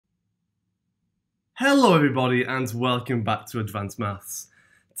Hello everybody and welcome back to Advanced Maths.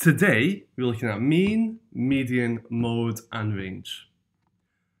 Today we're looking at mean, median, mode and range.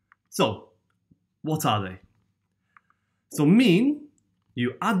 So, what are they? So mean,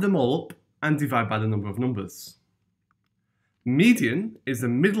 you add them all up and divide by the number of numbers. Median is the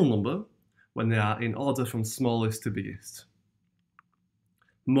middle number when they are in order from smallest to biggest.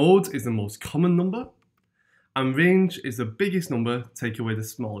 Mode is the most common number, and range is the biggest number, take away the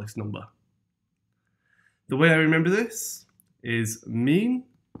smallest number. The way I remember this is mean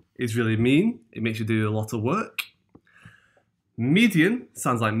is really mean. It makes you do a lot of work. Median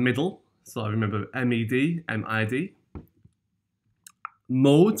sounds like middle, so I remember MED, MID.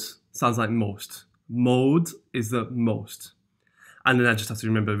 Mode sounds like most. Mode is the most. And then I just have to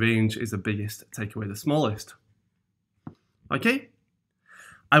remember range is the biggest, take away the smallest. Okay?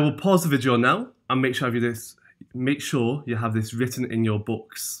 I will pause the video now and make sure you have this written in your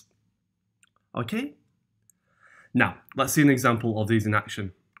books. Okay? Now, let's see an example of these in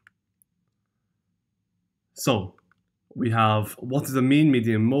action. So, we have what is the mean,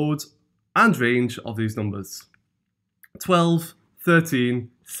 median, mode, and range of these numbers. 12, 13,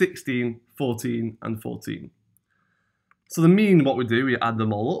 16, 14, and 14. So the mean, what we do, we add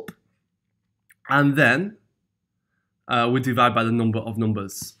them all up, and then we divide by the number of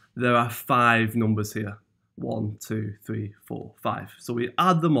numbers. There are 5 numbers here. 1, 2, 3, 4, 5. So we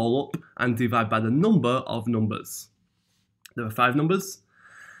add them all up and divide by the number of numbers. There are 5 numbers.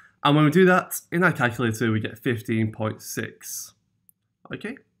 And when we do that, in our calculator, we get 15.6.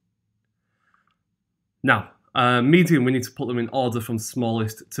 Okay? Now, median, we need to put them in order from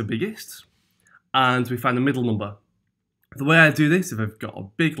smallest to biggest. And we find the middle number. The way I do this, if I've got a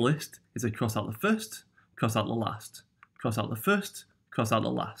big list, is I cross out the first, cross out the last, cross out the first, cross out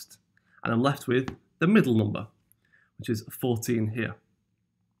the last. And I'm left with the middle number, which is 14 here.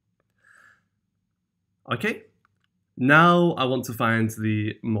 Okay, now I want to find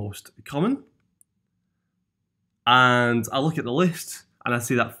the most common. And I look at the list and I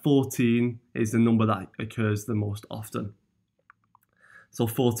see that 14 is the number that occurs the most often. So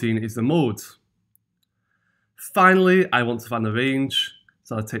 14 is the mode. Finally, I want to find the range.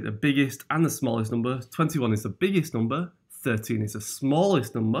 So I take the biggest and the smallest number. 21 is the biggest number, 13 is the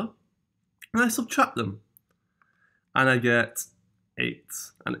smallest number. And I subtract them, and I get 8,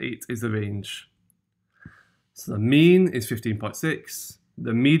 and 8 is the range. So the mean is 15.6,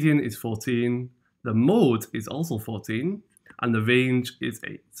 the median is 14, the mode is also 14, and the range is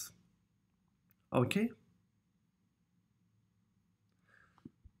 8. Okay?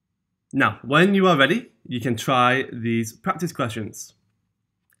 Now, when you are ready, you can try these practice questions.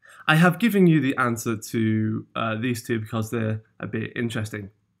 I have given you the answer to these two because they're a bit interesting.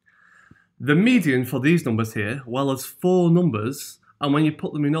 The median for these numbers here, well, there's 4 numbers, and when you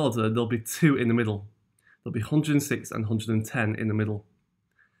put them in order, there'll be 2 in the middle. There'll be 106 and 110 in the middle.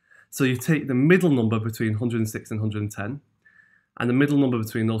 So you take the middle number between 106 and 110, and the middle number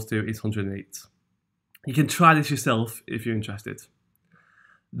between those two is 108. You can try this yourself if you're interested.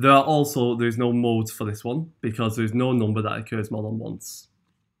 There's no modes for this one, because there's no number that occurs more than once.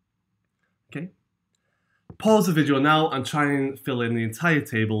 Okay? Pause the video now and try and fill in the entire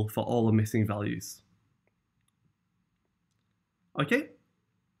table for all the missing values. Okay?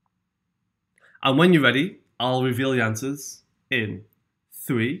 And when you're ready, I'll reveal the answers in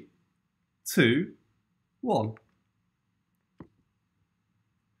 3, 2, 1.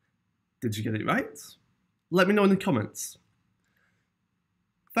 Did you get it right? Let me know in the comments.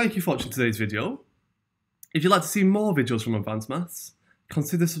 Thank you for watching today's video. If you'd like to see more videos from Advanced Maths,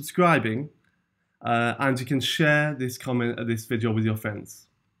 consider subscribing. And you can share this video with your friends.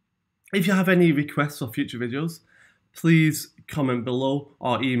 If you have any requests for future videos, please comment below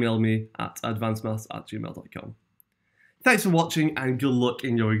or email me at addvancemaths@gmail.com. Thanks for watching and good luck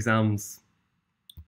in your exams.